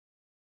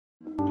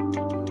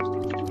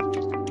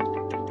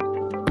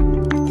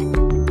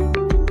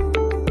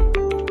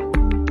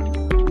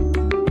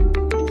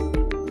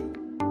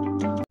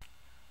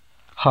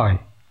Hi,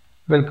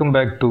 welcome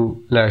back to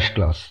Lash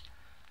Class.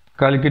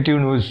 Calicut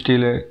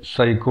യൂണിവേഴ്സിറ്റിയിലെ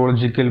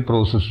psychological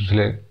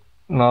പ്രോസസ്സസിലെ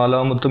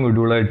നാലാമത്തെ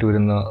മൊഡ്യൂളായിട്ട്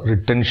വരുന്ന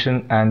റിട്ടൻഷൻ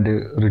ആൻഡ്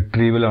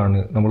റിട്രീവൽ ആണ്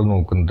നമ്മൾ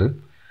നോക്കുന്നത്.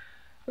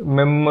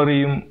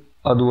 മെമ്മറിയും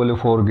അതുപോലെ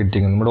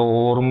ഫോർഗെറ്റിംഗ്, നമ്മുടെ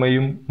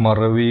ഓർമ്മയും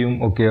മറവിയും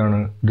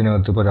ഒക്കെയാണ്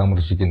ഇതിനകത്ത്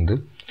പരാമർശിക്കുന്നത്.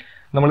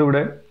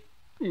 നമ്മളിവിടെ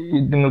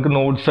നിങ്ങൾക്ക്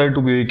നോട്ട്സായിട്ട്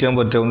ഉപയോഗിക്കാൻ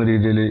പറ്റാവുന്ന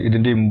രീതിയിൽ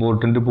ഇതിൻ്റെ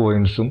ഇമ്പോർട്ടൻ്റ്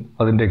പോയിൻറ്റ്സും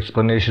അതിൻ്റെ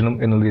എക്സ്പ്ലനേഷനും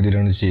എന്നുള്ള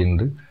രീതിയിലാണ്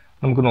ചെയ്യുന്നത്.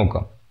 നമുക്ക്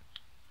നോക്കാം.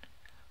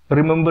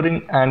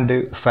 Remembering and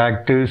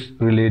factors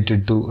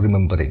related to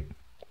remembering.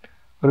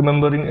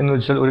 Remembering എന്ന്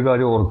വെച്ചാൽ ഒരു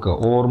കാര്യം ഓർക്കുക,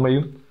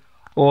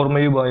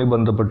 ഓർമ്മയുമായി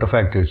ബന്ധപ്പെട്ട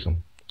ഫാക്ടേഴ്സും.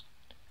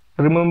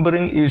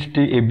 Remembering is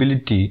the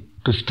ability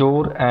to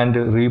store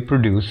and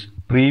reproduce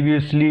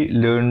previously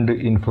learned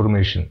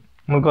information.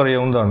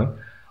 നമുക്കറിയാവുന്നതാണ്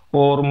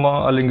ഓർമ്മ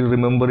അല്ലെങ്കിൽ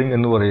റിമെമ്പറിങ്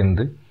എന്ന്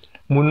പറയുന്നത്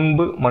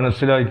മുൻപ്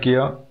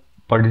മനസ്സിലാക്കിയ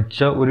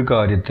പഠിച്ച ഒരു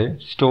കാര്യത്തെ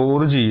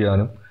സ്റ്റോർ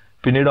ചെയ്യാനും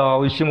പിന്നീട്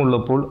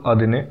ആവശ്യമുള്ളപ്പോൾ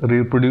അതിനെ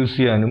റീപ്രൊഡ്യൂസ്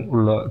ചെയ്യാനും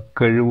ഉള്ള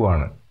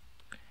കഴിവാണ്.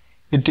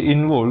 It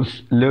involves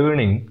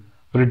learning,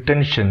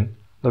 retention,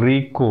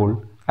 recall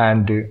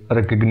and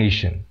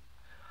recognition.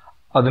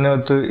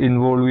 അതിനകത്ത്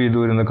ഇൻവോൾവ് ചെയ്തു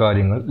വരുന്ന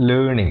കാര്യങ്ങൾ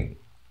ലേണിംഗ്,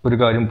 ഒരു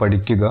കാര്യം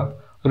പഠിക്കുക;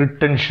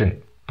 റിട്ടൻഷൻ,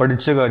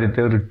 പഠിച്ച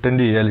കാര്യത്തെ റിട്ടൻ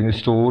ചെയ്യുക അല്ലെങ്കിൽ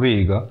സ്റ്റോർ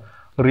ചെയ്യുക;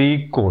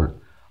 റീകോൾ,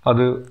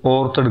 അത്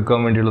ഓർത്തെടുക്കാൻ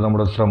വേണ്ടിയുള്ള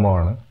നമ്മുടെ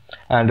ശ്രമമാണ്;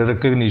 ആൻഡ്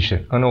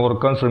റെക്കഗ്നീഷൻ, അങ്ങനെ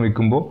ഓർക്കാൻ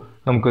ശ്രമിക്കുമ്പോൾ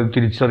നമുക്കത്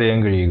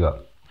തിരിച്ചറിയാൻ കഴിയുക.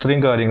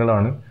 ഇത്രയും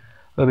കാര്യങ്ങളാണ്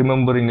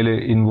റിമെമ്പറിങ്ങിൽ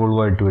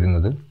ഇൻവോൾവ് ആയിട്ട്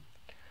വരുന്നത്.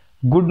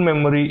 Good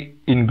memory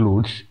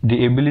includes the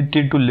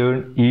ability to learn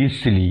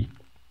easily.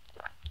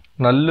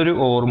 നല്ലൊരു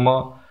ഓർമ്മ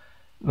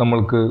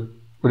നമ്മൾക്ക്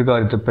ഒരു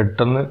കാര്യത്തെ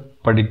പെട്ടെന്ന്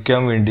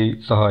പഠിക്കാൻ വേണ്ടി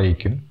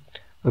സഹായിക്കും.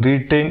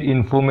 Retain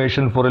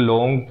information four A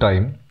long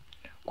time,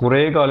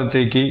 കുറേ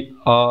കാലത്തേക്ക്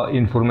ആ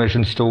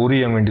ഇൻഫർമേഷൻ സ്റ്റോർ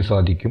ചെയ്യാൻ വേണ്ടി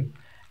സാധിക്കും.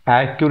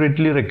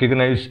 Accurately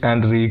recognise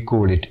and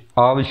recall it,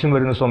 ആവശ്യം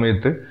വരുന്ന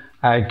സമയത്ത്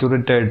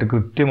ആക്യുറേറ്റ് ആയിട്ട്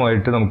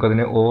കൃത്യമായിട്ട്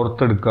നമുക്കതിനെ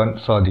ഓർത്തെടുക്കാൻ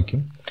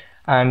സാധിക്കും.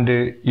 And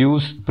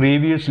use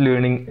previous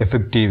learning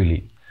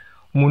effectively,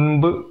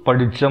 മുൻപ്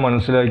പഠിച്ച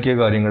മനസ്സിലാക്കിയ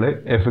കാര്യങ്ങളെ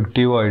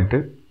എഫക്റ്റീവായിട്ട്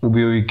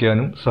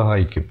ഉപയോഗിക്കാനും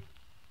സഹായിക്കും.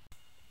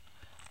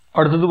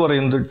 അടുത്തത്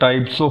പറയുന്നത്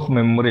ടൈപ്സ് ഓഫ്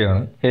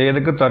മെമ്മറിയാണ്.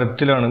 ഏതൊക്കെ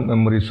തരത്തിലാണ്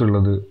മെമ്മറീസ്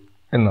ഉള്ളത്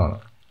എന്നാണ്.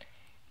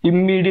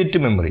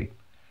 Immediate memory,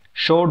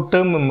 short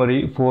term memory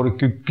four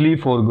quickly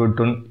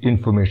forgotten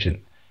information.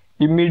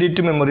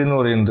 Immediate memory എന്ന്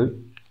പറയുന്നത്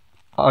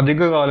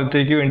അധിക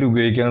കാലത്തേക്ക് വേണ്ടി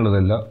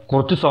ഉപയോഗിക്കാനുള്ളതല്ല,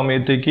 കുറച്ച്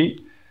സമയത്തേക്ക്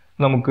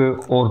നമുക്ക്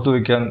ഓർത്തു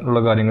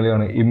വയ്ക്കാനുള്ള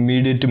കാര്യങ്ങളെയാണ്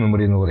ഇമ്മീഡിയറ്റ്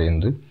മെമ്മറി എന്ന്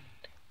പറയുന്നത്.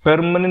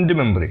 Permanent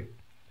memory,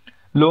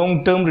 long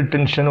term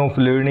retention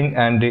of learning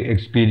and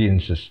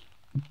experiences.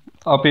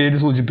 ആ പേര്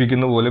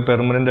സൂചിപ്പിക്കുന്ന പോലെ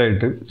പെർമനൻ്റ്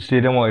ആയിട്ട്,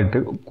 സ്ഥിരമായിട്ട്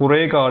കുറേ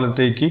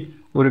കാലത്തേക്ക്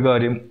ഒരു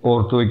കാര്യം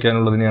ഓർത്തു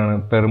വയ്ക്കാനുള്ളതിനെയാണ്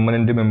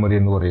പെർമനൻറ്റ് മെമ്മറി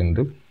എന്ന്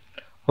പറയുന്നത്.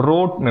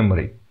 Rote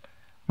memory,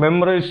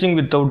 memorising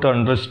without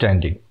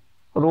understanding.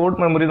 Rote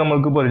memory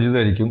നമ്മൾക്ക്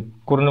പരിചിതമായിരിക്കും,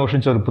 കുറഞ്ഞ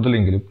വർഷം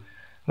ചെറുപ്പത്തിലെങ്കിലും.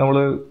 നമ്മൾ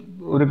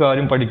ഒരു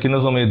കാര്യം പഠിക്കുന്ന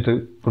സമയത്ത്,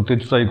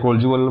 പ്രത്യേകിച്ച്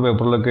സൈക്കോളജി പോലുള്ള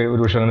പേപ്പറിലൊക്കെ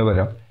ഒരു പക്ഷേ അങ്ങനെ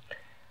വരാം,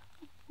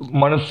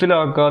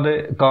 മനസ്സിലാക്കാതെ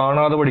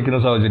കാണാതെ പഠിക്കുന്ന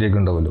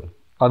സാഹചര്യമൊക്കെ ഉണ്ടാവുമല്ലോ.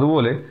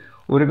 അതുപോലെ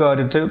ഒരു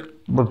കാര്യത്തെ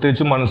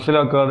പ്രത്യേകിച്ച്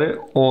മനസ്സിലാക്കാതെ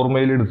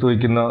ഓർമ്മയിൽ എടുത്തു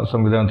വയ്ക്കുന്ന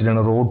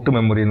സംവിധാനത്തിനാണ് റോട്ട്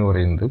മെമ്മറി എന്ന്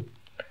പറയുന്നത്.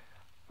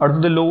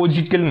 അടുത്തത്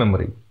ലോജിക്കൽ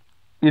മെമ്മറി,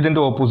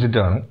 ഇതിൻ്റെ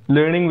ഓപ്പോസിറ്റാണ്.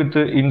 Learning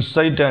with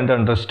insight and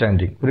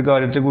understanding, ഒരു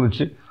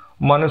കാര്യത്തെക്കുറിച്ച്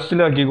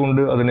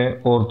മനസ്സിലാക്കിക്കൊണ്ട് അതിനെ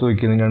ഓർത്തു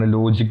വയ്ക്കുന്നതിനാണ്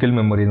ലോജിക്കൽ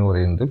മെമ്മറി എന്ന്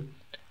പറയുന്നത്.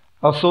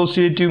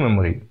 Associative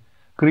memory,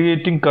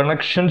 creating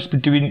connections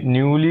between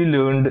newly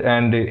learned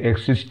and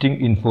existing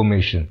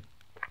information.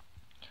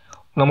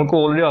 നമുക്ക്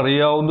ഓൾറെഡി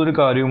അറിയാവുന്ന ഒരു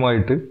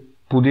കാര്യവുമായിട്ട്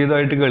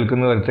പുതിയതായിട്ട്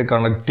കേൾക്കുന്ന കാര്യത്തെ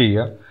കണക്ട്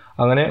ചെയ്യുക,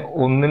 അങ്ങനെ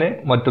ഒന്നിനെ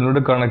മറ്റൊന്നോട്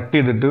കണക്ട്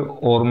ചെയ്തിട്ട്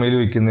ഓർമ്മയിൽ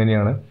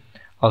വയ്ക്കുന്നതിനെയാണ്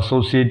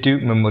അസോസിയേറ്റീവ്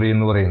മെമ്മറി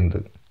എന്ന് പറയുന്നത്.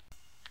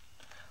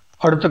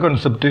 അടുത്ത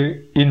കൺസെപ്റ്റ്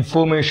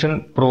ഇൻഫോർമേഷൻ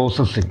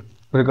പ്രോസസ്സിംഗ്.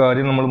 ഒരു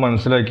കാര്യം നമ്മൾ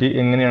മനസ്സിലാക്കി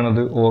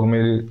എങ്ങനെയാണത്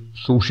ഓർമ്മയിൽ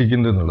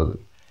സൂക്ഷിക്കുന്നത് എന്നുള്ളത്.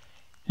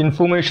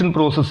 Information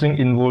processing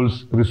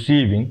involves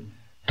receiving,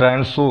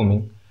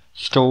 transforming,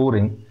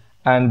 storing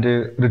and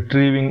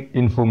retrieving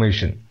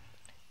information.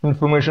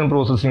 Information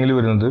പ്രോസസ്സിങ്ങിൽ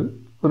വരുന്നത്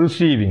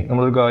റിസീവിങ്,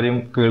 നമ്മളൊരു കാര്യം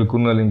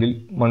കേൾക്കുന്നു അല്ലെങ്കിൽ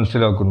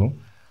മനസ്സിലാക്കുന്നു.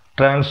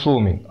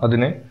 ട്രാൻസ്ഫോമിങ്,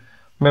 അതിനെ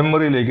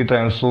മെമ്മറിയിലേക്ക്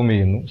ട്രാൻസ്ഫോം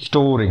ചെയ്യുന്നു.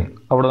 സ്റ്റോറിങ്,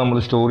 അവിടെ നമ്മൾ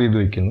സ്റ്റോർ ചെയ്ത്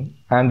വയ്ക്കുന്നു.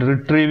 ആൻഡ്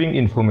റിട്രീവിങ്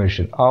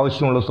ഇൻഫർമേഷൻ,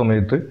 ആവശ്യമുള്ള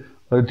സമയത്ത്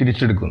അത്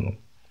തിരിച്ചെടുക്കുന്നു.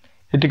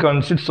 It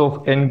consists of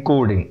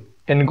encoding.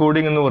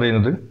 Encoding എന്ന്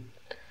പറയുന്നത്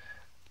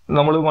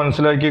നമ്മൾ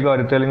മനസ്സിലാക്കിയ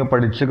കാര്യത്തെ അല്ലെങ്കിൽ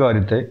പഠിച്ച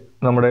കാര്യത്തെ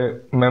നമ്മുടെ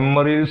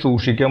മെമ്മറിയിൽ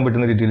സൂക്ഷിക്കാൻ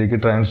പറ്റുന്ന രീതിയിലേക്ക്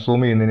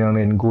ട്രാൻസ്ഫോം ചെയ്യുന്നതിനാണ്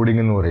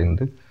എൻകോഡിങ് എന്ന്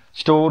പറയുന്നത്.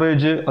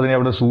 സ്റ്റോറേജ്, അതിനെ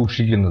അവിടെ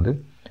സൂക്ഷിക്കുന്നത്.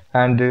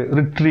 ആൻഡ്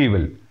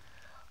റിട്രീവൽ,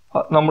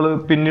 നമ്മൾ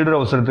പിന്നീടൊരു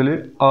അവസരത്തിൽ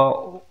ആ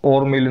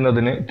ഓർമ്മയിൽ നിന്ന്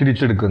അതിനെ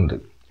തിരിച്ചെടുക്കുന്നത്.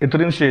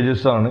 ഇത്രയും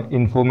സ്റ്റേജസ് ആണ്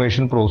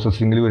ഇൻഫോർമേഷൻ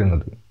പ്രോസസ്സിങ്ങിൽ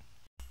വരുന്നത്.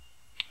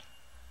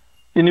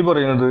 ഇനി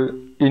പറയുന്നത്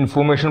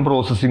ഇൻഫോർമേഷൻ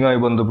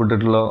പ്രോസസ്സിങ്ങുമായി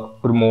ബന്ധപ്പെട്ടിട്ടുള്ള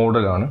ഒരു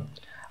മോഡലാണ്.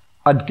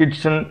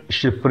 Atkinson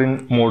Shiffrin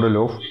model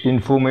of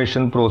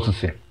information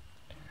processing.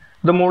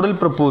 The model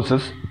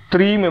proposes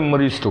 3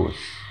 memory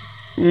stores.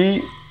 ഈ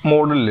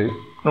മോഡലിൽ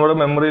നമ്മുടെ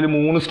മെമ്മറിയിൽ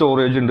 3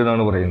 സ്റ്റോറേജ്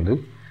ഉണ്ടെന്നാണ് പറയുന്നത്.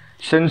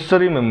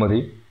 Sensory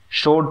memory,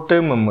 short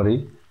term memory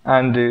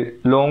and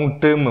long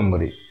term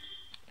memory.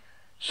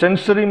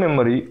 Sensory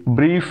memory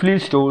briefly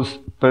stores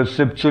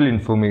perceptual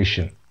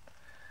information.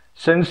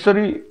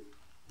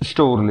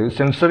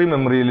 Sensory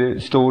മെമ്മറിയിൽ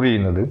സ്റ്റോർ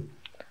ചെയ്യുന്നത്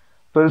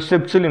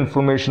പെർസെപ്ച്വൽ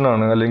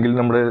ഇൻഫർമേഷനാണ്, അല്ലെങ്കിൽ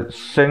നമ്മുടെ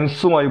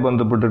സെൻസുമായി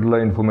ബന്ധപ്പെട്ടിട്ടുള്ള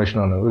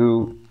ഇൻഫർമേഷനാണ്.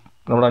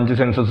 നമ്മുടെ 5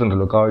 സെൻസസ്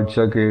ഉണ്ടല്ലോ, കാഴ്ച,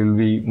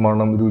 കേൾവി,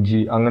 മണം,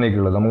 രുചി,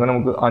 അങ്ങനെയൊക്കെയുള്ളത്.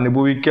 നമുക്ക്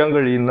അനുഭവിക്കാൻ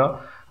കഴിയുന്ന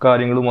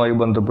കാര്യങ്ങളുമായി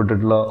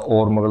ബന്ധപ്പെട്ടിട്ടുള്ള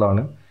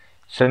ഓർമ്മകളാണ്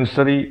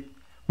സെൻസറി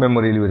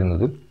മെമ്മറിയിൽ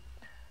വരുന്നത്.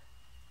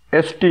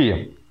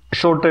 STM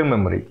short time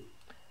memory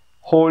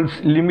holds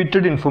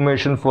limited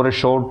information for A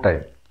short time.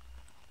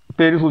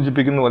 പേര്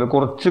സൂചിപ്പിക്കുന്ന പോലെ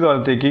കുറച്ച്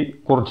കാലത്തേക്ക്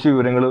കുറച്ച്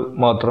വിവരങ്ങൾ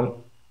മാത്രം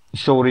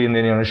സ്റ്റോർ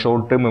ചെയ്യുന്നതിനെയാണ്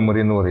ഷോർട്ട് ടൈം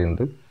മെമ്മറി എന്ന്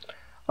പറയുന്നത്.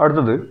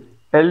 അടുത്തത്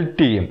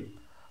LTM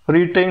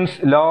retains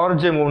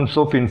large amounts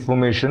of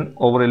information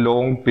over A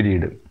long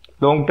period.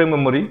 Long time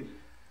memory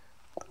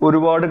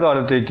ഒരുപാട്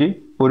കാലത്തേക്ക്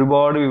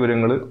ഒരുപാട്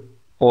വിവരങ്ങൾ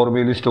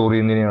ഓർമ്മയിൽ സ്റ്റോർ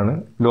ചെയ്യുന്നതിനെയാണ്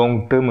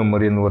ലോങ് ടേം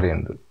മെമ്മറി എന്ന്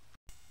പറയുന്നത്.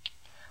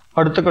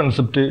 അടുത്ത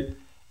concept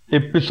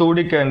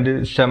episodic and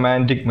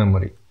semantic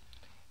memory.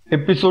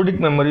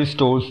 Episodic memory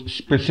stores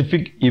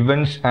specific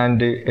events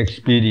and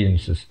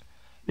experiences.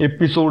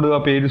 Episode ആ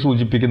പേര്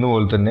സൂചിപ്പിക്കുന്ന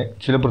പോലെ തന്നെ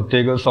ചില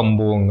പ്രത്യേക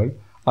സംഭവങ്ങൾ,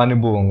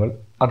 അനുഭവങ്ങൾ,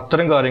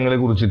 അത്തരം കാര്യങ്ങളെ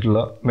കുറിച്ചിട്ടുള്ള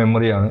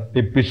മെമ്മറിയാണ്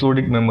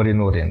എപ്പിസോഡിക് മെമ്മറി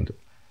എന്ന് പറയുന്നത്.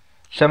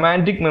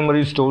 Semantic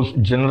memory stores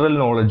general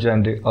knowledge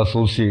and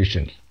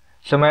associations.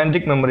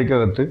 Semantic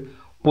മെമ്മറിക്കകത്ത്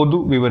പൊതു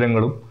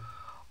വിവരങ്ങളും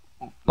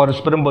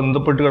പരസ്പരം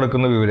ബന്ധപ്പെട്ട്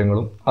കിടക്കുന്ന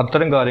വിവരങ്ങളും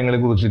അത്തരം കാര്യങ്ങളെ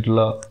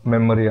കുറിച്ചിട്ടുള്ള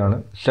മെമ്മറിയാണ്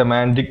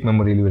സെമാൻറ്റിക്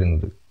മെമ്മറിയിൽ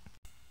വരുന്നത്.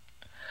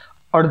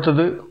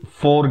 അടുത്തത്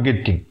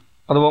ഫോർഗെറ്റിംഗ്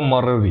അഥവാ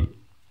മറവി.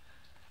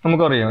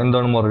 നമുക്കറിയാം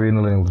എന്താണ് മറവി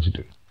എന്നുള്ളതിനെ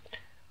കുറിച്ചിട്ട്.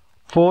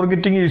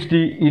 Forgetting is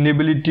the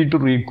inability to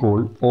recall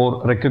or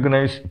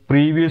recognise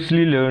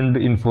previously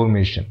learned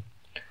information.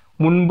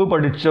 മുൻപ്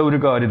പഠിച്ച ഒരു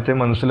കാര്യത്തെ,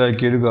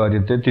 മനസ്സിലാക്കിയ ഒരു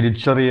കാര്യത്തെ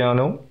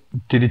തിരിച്ചറിയാനോ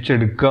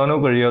തിരിച്ചെടുക്കാനോ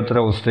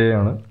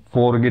കഴിയാത്തൊരവസ്ഥയാണ്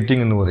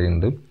ഫോർഗെറ്റിംഗ് എന്ന്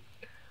പറയുന്നത്.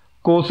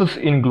 കോസസ്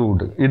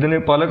ഇൻക്ലൂഡ്, ഇതിന്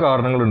പല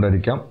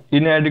കാരണങ്ങളുണ്ടായിരിക്കാം.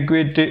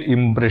 ഇനാഡിക്വേറ്റ്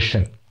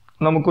ഇംപ്രഷൻ,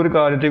 നമുക്കൊരു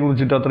കാര്യത്തെ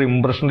കുറിച്ചിട്ട് അത്ര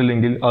ഇംപ്രഷൻ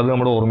ഇല്ലെങ്കിൽ അത്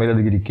നമ്മുടെ ഓർമ്മയിൽ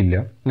അധികം ഇരിക്കില്ല,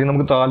 അല്ലെങ്കിൽ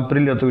നമുക്ക്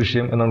താല്പര്യമില്ലാത്ത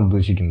വിഷയം എന്നാണ്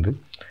ഉദ്ദേശിക്കുന്നത്.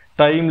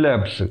 ടൈം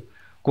ലാപ്സ്,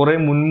 കുറേ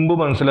മുൻപ്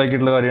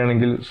മനസ്സിലാക്കിയിട്ടുള്ള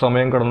കാര്യമാണെങ്കിൽ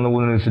സമയം കടന്നു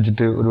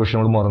പോകുന്നതിനനുസരിച്ചിട്ട് ഒരു പക്ഷേ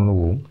നമ്മൾ മറന്നു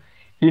പോകും.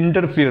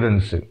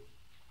 ഇൻ്റർഫിയറൻസ്,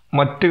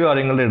 മറ്റ്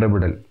കാര്യങ്ങളുടെ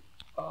ഇടപെടൽ.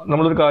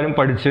 നമ്മളൊരു കാര്യം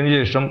പഠിച്ചതിന്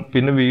ശേഷം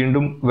പിന്നെ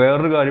വീണ്ടും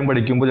വേറൊരു കാര്യം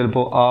പഠിക്കുമ്പോൾ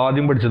ചിലപ്പോൾ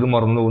ആദ്യം പഠിച്ചത്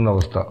മറന്നു പോകുന്ന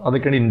അവസ്ഥ,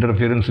 അതൊക്കെയാണ്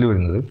ഇൻ്റർഫിയറൻസിൽ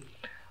വരുന്നത്.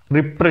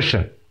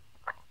 റിപ്രഷൻ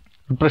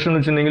എന്ന്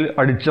വെച്ചിട്ടുണ്ടെങ്കിൽ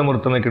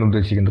അടിച്ചമർത്തുന്നൊക്കെയാണ്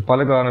ഉദ്ദേശിക്കുന്നത്. പല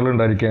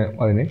കാരണങ്ങളുണ്ടായിരിക്കാം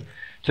അതിന്.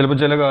 ചിലപ്പോൾ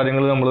ചില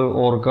കാര്യങ്ങൾ നമ്മൾ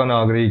ഓർക്കാൻ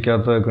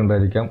ആഗ്രഹിക്കാത്തതൊക്കെ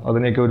ഉണ്ടായിരിക്കാം.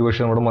 അതിനെയൊക്കെ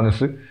ഒരുപക്ഷെ നമ്മുടെ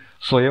മനസ്സ്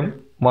സ്വയം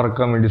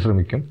മറക്കാൻ വേണ്ടി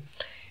ശ്രമിക്കും.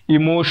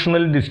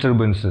 ഇമോഷണൽ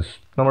ഡിസ്റ്റർബൻസസ്,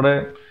 നമ്മുടെ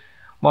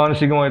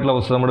മാനസികമായിട്ടുള്ള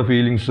അവസ്ഥ, നമ്മുടെ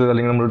ഫീലിങ്സ്,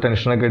 അല്ലെങ്കിൽ നമ്മൾ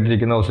ടെൻഷനൊക്കെ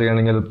ആയിട്ടിരിക്കുന്ന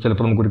അവസ്ഥയാണെങ്കിൽ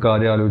ചിലപ്പോൾ നമുക്കൊരു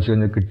കാര്യം ആലോചിച്ച്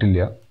കഴിഞ്ഞാൽ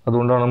കിട്ടില്ല.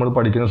 അതുകൊണ്ടാണ് നമ്മൾ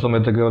പഠിക്കുന്ന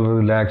സമയത്തൊക്കെ വളരെ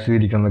റിലാക്സ്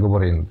ചെയ്തിരിക്കണം എന്നൊക്കെ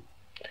പറയുന്നത്.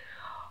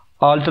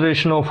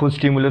 Alteration of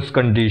stimulus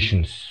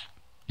conditions.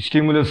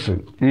 Stimulus,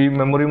 ഈ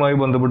മെമ്മറിയുമായി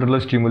ബന്ധപ്പെട്ടുള്ള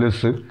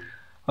സ്റ്റിമുലസ്,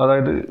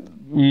 അതായത്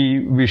ഈ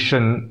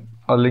വിഷൻ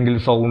അല്ലെങ്കിൽ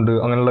സൗണ്ട്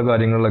അങ്ങനെയുള്ള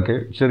കാര്യങ്ങളിലൊക്കെ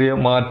ചെറിയ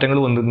മാറ്റങ്ങൾ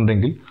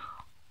വന്നിട്ടുണ്ടെങ്കിൽ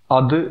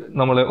അത്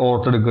നമ്മളെ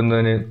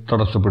ഓർത്തെടുക്കുന്നതിന്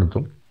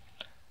തടസ്സപ്പെടുത്തും.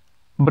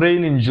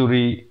 Brain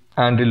injury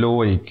and law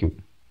IQ.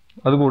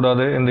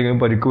 അതുകൂടാതെ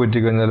എന്തെങ്കിലും പരിക്ക്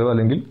പറ്റിക്കഴിഞ്ഞാലോ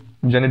അല്ലെങ്കിൽ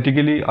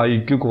ജനറ്റിക്കലി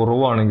IQ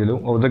കുറവാണെങ്കിലും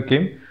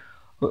അതൊക്കെയും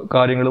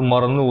കാര്യങ്ങൾ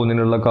മറന്നു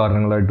പോകുന്നതിനുള്ള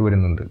കാരണങ്ങളായിട്ട്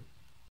വരുന്നുണ്ട്.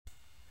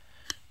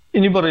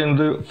 ഇനി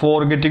പറയുന്നത്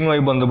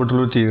ഫോർഗെറ്റിങ്ങുമായി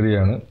ബന്ധപ്പെട്ടുള്ളൊരു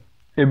തിയറിയാണ്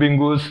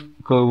എബിംഗോസ്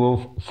curve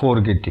of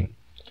forgetting.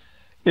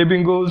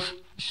 എബിംഗോസ്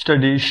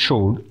studies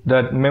showed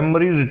that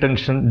memory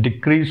retention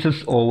decreases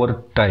over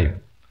time.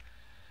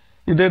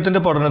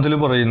 ഇദ്ദേഹത്തിൻ്റെ പഠനത്തിൽ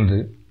പറയുന്നത്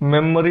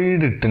മെമ്മറി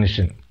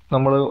റിട്ടൻഷൻ,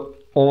 നമ്മൾ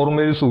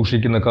ഓർമ്മയിൽ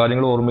സൂക്ഷിക്കുന്ന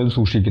കാര്യങ്ങൾ ഓർമ്മയിൽ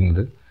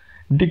സൂക്ഷിക്കുന്നത്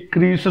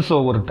ഡിക്രീസസ്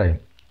ഓവർ ടൈം,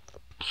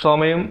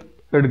 സമയം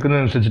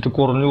എടുക്കുന്നതനുസരിച്ചിട്ട്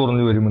കുറഞ്ഞു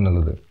കുറഞ്ഞു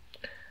വരുമെന്നുള്ളത്.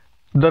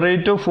 The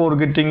rate of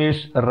forgetting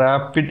is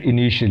rapid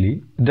initially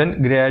then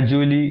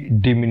gradually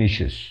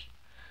diminishes.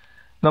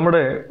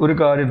 നമ്മുടെ ഒരു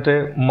കാര്യത്തെ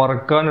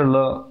മറക്കാനുള്ള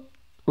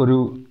ഒരു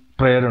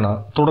പ്രേരണ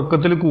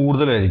തുടക്കത്തിൽ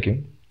കൂടുതലായിരിക്കും,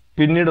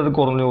 പിന്നീട് അത്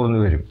കുറഞ്ഞു കുറഞ്ഞു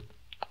വരും.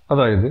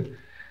 അതായത്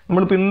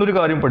നമ്മളിപ്പോൾ ഇന്നൊരു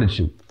കാര്യം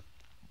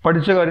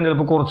പഠിച്ച കാര്യം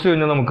ചിലപ്പോൾ കുറച്ച്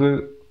കഴിഞ്ഞാൽ നമുക്ക്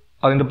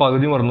അതിൻ്റെ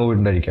പകുതി മറന്നു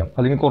പോയിട്ടുണ്ടായിരിക്കാം,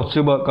 അല്ലെങ്കിൽ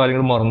കുറച്ച്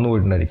കാര്യങ്ങൾ മറന്നു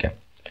പോയിട്ടുണ്ടായിരിക്കാം.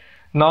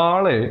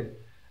 നാളെ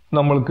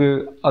നമ്മൾക്ക്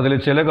അതിൽ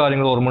ചില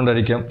കാര്യങ്ങൾ ഓർമ്മ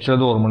ഉണ്ടായിരിക്കാം,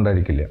 ചിലത് ഓർമ്മ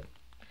ഉണ്ടായിരിക്കില്ല.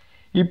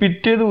 ഈ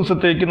പിറ്റേ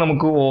ദിവസത്തേക്ക്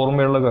നമുക്ക്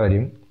ഓർമ്മയുള്ള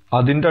കാര്യം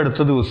അതിൻ്റെ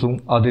അടുത്ത ദിവസവും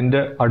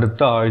അതിൻ്റെ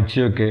അടുത്ത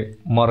ആഴ്ചയൊക്കെ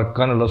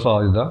മറക്കാനുള്ള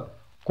സാധ്യത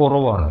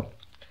കുറവാണ്.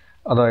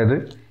 അതായത്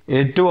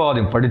ഏറ്റവും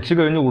ആദ്യം പഠിച്ചു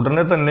കഴിഞ്ഞ്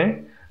ഉടനെ തന്നെ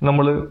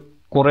നമ്മൾ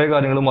കുറേ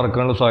കാര്യങ്ങൾ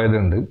മറക്കാനുള്ള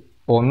സാധ്യതയുണ്ട്.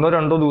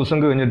 1-2 ദിവസം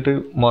കഴിഞ്ഞിട്ട്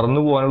മറന്നു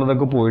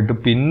പോകാനുള്ളതൊക്കെ പോയിട്ട്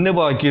പിന്നെ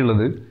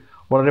ബാക്കിയുള്ളത്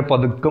വളരെ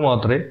പതുക്കെ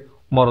മാത്രമേ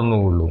മറന്നു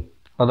പോകുള്ളൂ.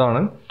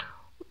 അതാണ്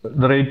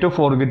the rate of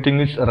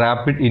forgetting is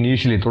rapid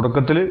initially.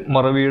 തുടക്കത്തിൽ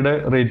മറവിയുടെ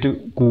റേറ്റ്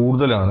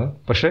കൂടുതലാണ്,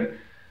 പക്ഷെ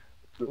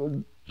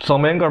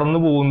സമയം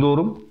കടന്നു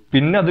പോകുന്തോറും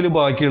പിന്നെ അതിൽ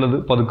ബാക്കിയുള്ളത്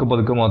പതുക്കെ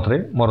പതുക്കെ മാത്രമേ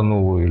മറന്നു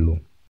പോവുകയുള്ളൂ.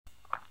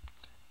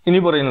 ഇനി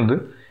പറയുന്നത്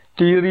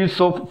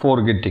തിയറീസ് ഓഫ്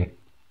ഫോർഗെറ്റിംഗ്,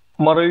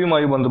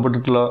 മറവിയുമായി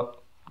ബന്ധപ്പെട്ടിട്ടുള്ള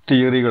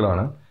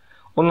തിയറികളാണ്.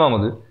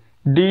 ഒന്നാമത്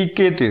DK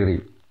തിയറി.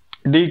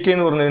 DK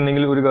എന്ന്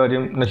പറഞ്ഞിട്ടുണ്ടെങ്കിൽ ഒരു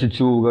കാര്യം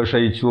നശിച്ചു പോവുക,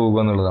 ക്ഷയിച്ചു പോവുക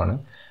എന്നുള്ളതാണ്.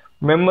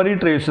 Memory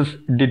traces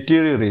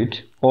deteriorate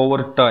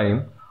over time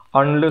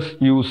unless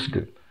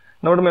used.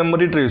 നമ്മുടെ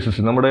മെമ്മറി ട്രേസസ്,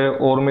 നമ്മുടെ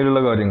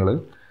ഓർമ്മയിലുള്ള കാര്യങ്ങൾ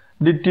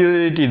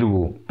ഡിറ്റീരിയറേറ്റ് ചെയ്തു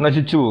പോകും,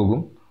 നശിച്ചു പോകും.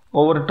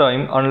 ഓവർ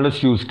ടൈം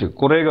അൺലെസ് യൂസ്ഡ്,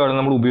 കുറേ കാലം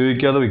നമ്മൾ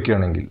ഉപയോഗിക്കാതെ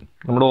വെക്കുകയാണെങ്കിൽ.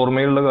 നമ്മുടെ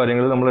ഓർമ്മയിലുള്ള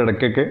കാര്യങ്ങൾ നമ്മൾ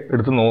ഇടയ്ക്കൊക്കെ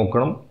എടുത്ത്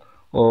നോക്കണം,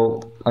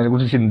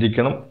 അതിനെക്കുറിച്ച്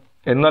ചിന്തിക്കണം.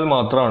 എന്നാൽ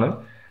മാത്രമാണ്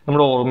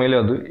നമ്മുടെ ഓർമ്മയിൽ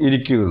അത്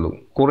ഇരിക്കുകയുള്ളൂ.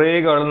 കുറേ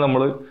കാലം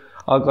നമ്മൾ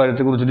ആ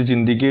കാര്യത്തെക്കുറിച്ചിട്ട്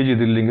ചിന്തിക്കുകയോ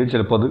ചെയ്തില്ലെങ്കിൽ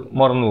ചിലപ്പോൾ അത്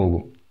മറന്നു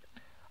പോകും.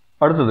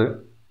 അടുത്തത്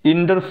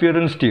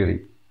ഇൻ്റർഫിയറൻസ് തിയറി.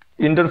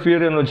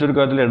 ഇൻ്റർഫിയർ എന്ന് വെച്ചൊരു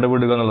കാര്യത്തിൽ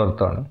ഇടപെടുക എന്നുള്ള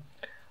അർത്ഥമാണ്.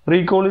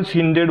 Recall is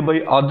ഹിൻഡേഡ് by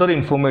other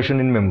information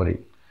in memory.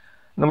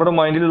 നമ്മുടെ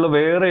മൈൻഡിലുള്ള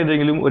വേറെ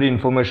ഏതെങ്കിലും ഒരു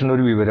ഇൻഫർമേഷൻ,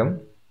 ഒരു വിവരം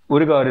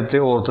ഒരു കാര്യത്തെ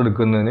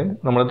ഓർത്തെടുക്കുന്നതിന്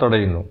നമ്മളെ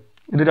തടയുന്നു.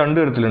 ഇത് രണ്ട്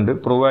തരത്തിലുണ്ട്,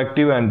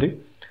 പ്രൊവാക്റ്റീവ് ആൻഡ്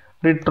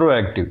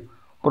റിട്രോആക്റ്റീവ്.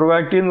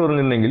 പ്രൊവാക്റ്റീവ് എന്ന്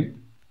പറഞ്ഞിട്ടുണ്ടെങ്കിൽ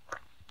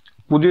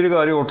പുതിയൊരു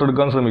കാര്യം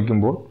ഓർത്തെടുക്കാൻ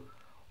ശ്രമിക്കുമ്പോൾ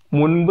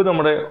മുൻപ്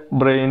നമ്മുടെ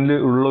ബ്രെയിനിൽ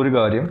ഉള്ള ഒരു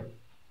കാര്യം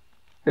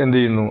എന്ത്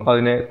ചെയ്യുന്നു,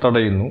 അതിനെ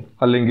തടയുന്നു,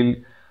 അല്ലെങ്കിൽ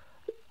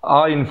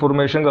ആ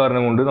ഇൻഫർമേഷൻ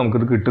കാരണം കൊണ്ട്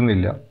നമുക്കിത്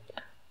കിട്ടുന്നില്ല.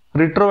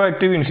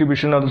 റിട്രോആക്റ്റീവ്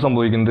ഇൻഹിബിഷൻ അത്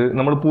സംഭവിക്കുന്നത്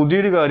നമ്മൾ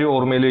പുതിയൊരു കാര്യം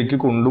ഓർമ്മയിലേക്ക്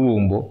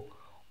കൊണ്ടുപോകുമ്പോൾ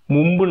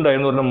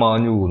മുമ്പുണ്ടായെന്ന് പറഞ്ഞാൽ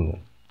മാഞ്ഞു പോകുന്നു.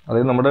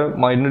 അതായത് നമ്മുടെ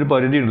മൈൻഡിനൊരു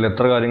പരിധി ഉണ്ടല്ലോ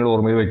എത്ര കാര്യങ്ങൾ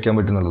ഓർമ്മയിൽ വയ്ക്കാൻ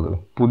പറ്റുന്നുള്ളത്.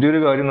 പുതിയൊരു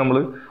കാര്യം നമ്മൾ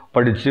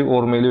പഠിച്ച്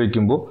ഓർമ്മയിൽ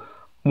വയ്ക്കുമ്പോൾ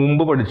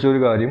മുമ്പ് പഠിച്ച ഒരു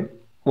കാര്യം,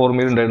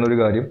 ഓർമ്മയിൽ ഉണ്ടായിരുന്ന ഒരു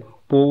കാര്യം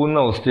പോകുന്ന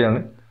അവസ്ഥയാണ്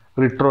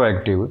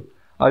റിട്രോആക്റ്റീവ്.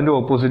 അതിൻ്റെ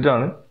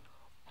ഓപ്പോസിറ്റാണ്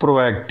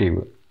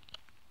പ്രൊആക്റ്റീവ്.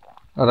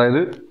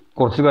 അതായത്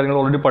കുറച്ച് കാര്യങ്ങൾ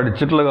ഓൾറെഡി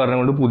പഠിച്ചിട്ടുള്ള കാരണം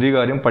കൊണ്ട് പുതിയ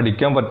കാര്യം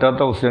പഠിക്കാൻ പറ്റാത്ത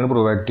അവസ്ഥയാണ്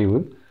പ്രൊആക്റ്റീവ്.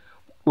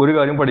 ഒരു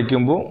കാര്യം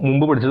പഠിക്കുമ്പോൾ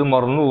മുമ്പ് പഠിച്ചത്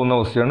മറന്നു പോകുന്ന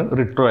അവസ്ഥയാണ്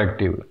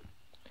റിട്രോആക്റ്റീവ്.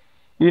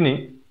 ഇനി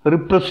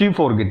റിപ്രസീവ്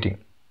ഫോർഗെറ്റിംഗ്.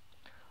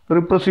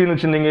 റിപ്രസീവ് എന്ന്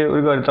വെച്ചിട്ടുണ്ടെങ്കിൽ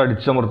ഒരു കാര്യത്തെ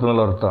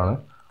അടിച്ചമർത്തുന്നുള്ള അർത്ഥമാണ്.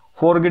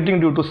 Forgetting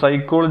due to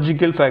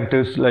psychological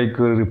factors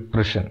like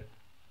repression.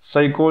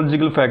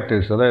 Psychological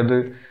factors, അതായത്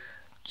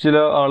ചില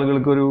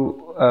ആളുകൾക്കൊരു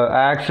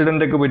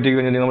ആക്സിഡൻ്റ് ഒക്കെ പറ്റി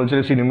കഴിഞ്ഞാൽ നമ്മൾ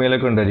ചില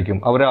സിനിമയിലൊക്കെ ഉണ്ടായിരിക്കും,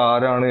 അവർ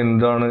ആരാണ്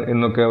എന്താണ്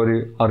എന്നൊക്കെ അവർ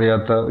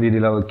അറിയാത്ത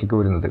രീതിയിൽ അവർക്കൊക്കെ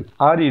വരുന്നത്.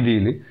 ആ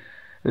രീതിയിൽ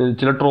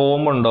ചില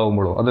ട്രോമ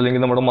ഉണ്ടാകുമ്പോഴോ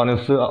അതല്ലെങ്കിൽ നമ്മുടെ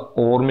മനസ്സ്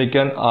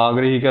ഓർമ്മിക്കാൻ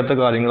ആഗ്രഹിക്കാത്ത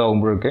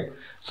കാര്യങ്ങളാകുമ്പോഴൊക്കെ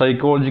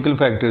സൈക്കോളജിക്കൽ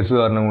ഫാക്ടേഴ്സ്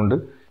കാരണം കൊണ്ട്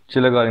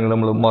ചില കാര്യങ്ങൾ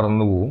നമ്മൾ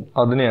മറന്നു പോകും.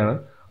 അതിനെയാണ്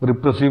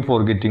റിപ്രസീവ്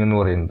ഫോർഗെറ്റിംഗ് എന്ന്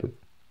പറയുന്നത്.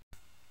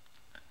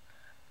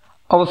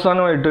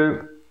 അവസാനമായിട്ട്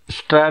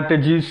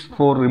സ്ട്രാറ്റജീസ്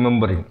ഫോർ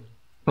റിമെമ്പറിങ്.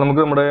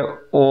 നമുക്ക് നമ്മുടെ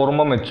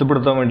ഓർമ്മ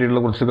മെച്ചപ്പെടുത്താൻ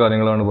വേണ്ടിയിട്ടുള്ള കുറച്ച്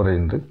കാര്യങ്ങളാണ്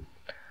പറയുന്നത്.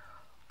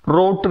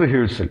 Rote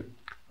rehearsal,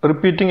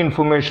 repeating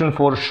information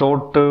for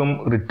short term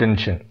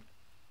retention.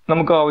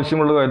 നമുക്ക്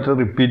ആവശ്യമുള്ള കാര്യത്തിൽ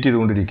റിപ്പീറ്റ്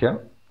ചെയ്തുകൊണ്ടിരിക്കുക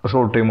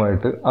ഷോർട്ട് ടൈം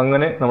ആയിട്ട്,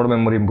 അങ്ങനെ നമ്മുടെ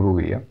മെമ്മറി ഇമ്പ്രൂവ്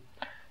ചെയ്യാം.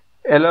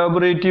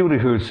 എലാബറേറ്റീവ്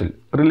rehearsal,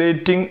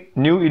 relating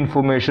new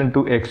information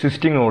to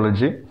existing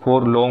knowledge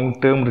for long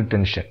term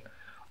retention.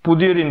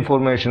 പുതിയൊരു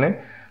ഇൻഫർമേഷനെ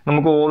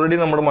നമുക്ക് ഓൾറെഡി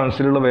നമ്മുടെ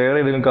മനസ്സിലുള്ള വേറെ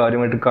ഏതെങ്കിലും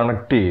കാര്യമായിട്ട്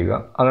കണക്ട് ചെയ്യുക,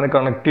 അങ്ങനെ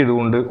കണക്ട്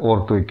ചെയ്തുകൊണ്ട്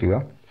ഓർത്ത് വയ്ക്കുക.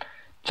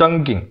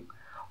 Chunking,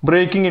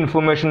 breaking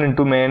information in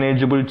to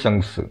manageable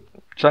chunks.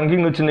 Chunking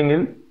എന്ന്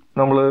വെച്ചിട്ടുണ്ടെങ്കിൽ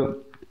നമ്മൾ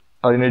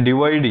അതിനെ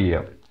ഡിവൈഡ്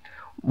ചെയ്യുക.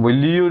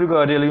 വലിയൊരു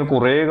കാര്യം അല്ലെങ്കിൽ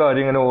കുറേ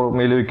കാര്യം ഇങ്ങനെ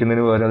ഓർമ്മയിൽ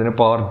വയ്ക്കുന്നതിന് പകരം അതിനെ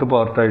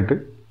പാർട്ടായിട്ട്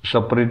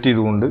സെപ്പറേറ്റ്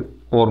ചെയ്തുകൊണ്ട്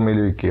ഓർമ്മയിൽ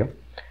വയ്ക്കുക.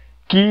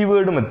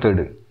 Keyword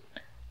method,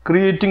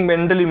 creating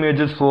mental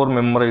images four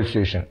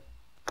memorisation.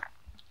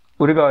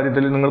 ഒരു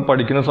കാര്യത്തിൽ നിങ്ങൾ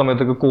പഠിക്കുന്ന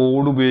സമയത്തൊക്കെ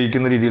കോഡ്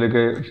ഉപയോഗിക്കുന്ന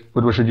രീതിയിലൊക്കെ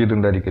ഒരുപക്ഷെ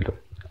ചെയ്തിട്ടുണ്ടായിരിക്കുമല്ലോ.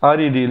 ആ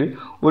രീതിയിൽ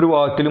ഒരു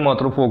വാക്കിൽ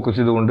മാത്രം ഫോക്കസ്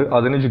ചെയ്തുകൊണ്ട്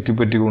അതിനെ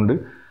ചുറ്റിപ്പറ്റിക്കൊണ്ട്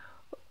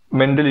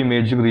മെൻ്റൽ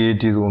ഇമേജ്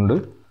ക്രിയേറ്റ് ചെയ്തുകൊണ്ട്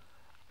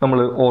നമ്മൾ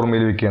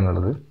ഓർമ്മയിൽ വയ്ക്കുക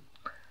എന്നുള്ളത്.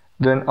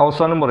 ദെൻ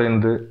അവസാനം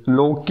പറയുന്നത്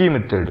Lockie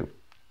method,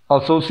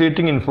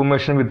 associating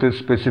information with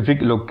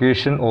specific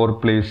location or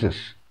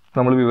places.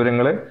 നമ്മൾ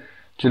വിവരങ്ങളെ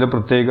ചില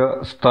പ്രത്യേക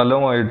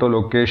സ്ഥലമായിട്ടോ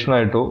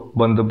ലൊക്കേഷനായിട്ടോ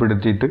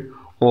ബന്ധപ്പെടുത്തിയിട്ട്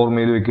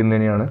ഓർമ്മയിൽ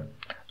വയ്ക്കുന്നതിനെയാണ്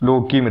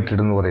ലോക്കി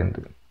മെത്തേഡ് എന്ന്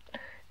പറയുന്നത്.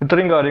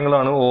 ഇത്രയും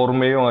കാര്യങ്ങളാണ്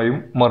ഓർമ്മയുമായും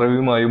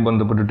മറവിയുമായും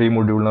ബന്ധപ്പെട്ടിട്ട് ഈ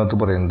മൊഡ്യൂളിനകത്ത്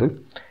പറയുന്നത്.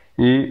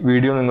 ഈ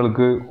വീഡിയോ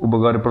നിങ്ങൾക്ക്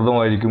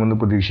ഉപകാരപ്രദമായിരിക്കുമെന്ന്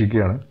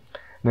പ്രതീക്ഷിക്കുകയാണ്.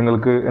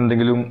 നിങ്ങൾക്ക്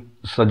എന്തെങ്കിലും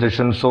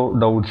സജഷൻസോ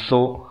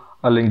ഡൗട്ട്സോ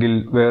അല്ലെങ്കിൽ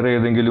വേറെ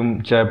ഏതെങ്കിലും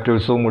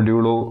ചാപ്റ്റേഴ്സോ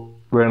മൊഡ്യൂളോ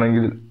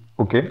വേണമെങ്കിൽ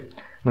ഒക്കെ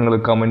നിങ്ങൾ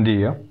കമൻറ്റ്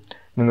ചെയ്യുക.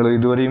 നിങ്ങൾ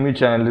ഇതുവരെയും ഈ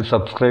ചാനൽ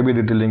സബ്സ്ക്രൈബ്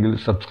ചെയ്തിട്ടില്ലെങ്കിൽ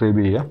സബ്സ്ക്രൈബ്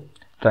ചെയ്യുക.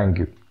 Thank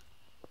you.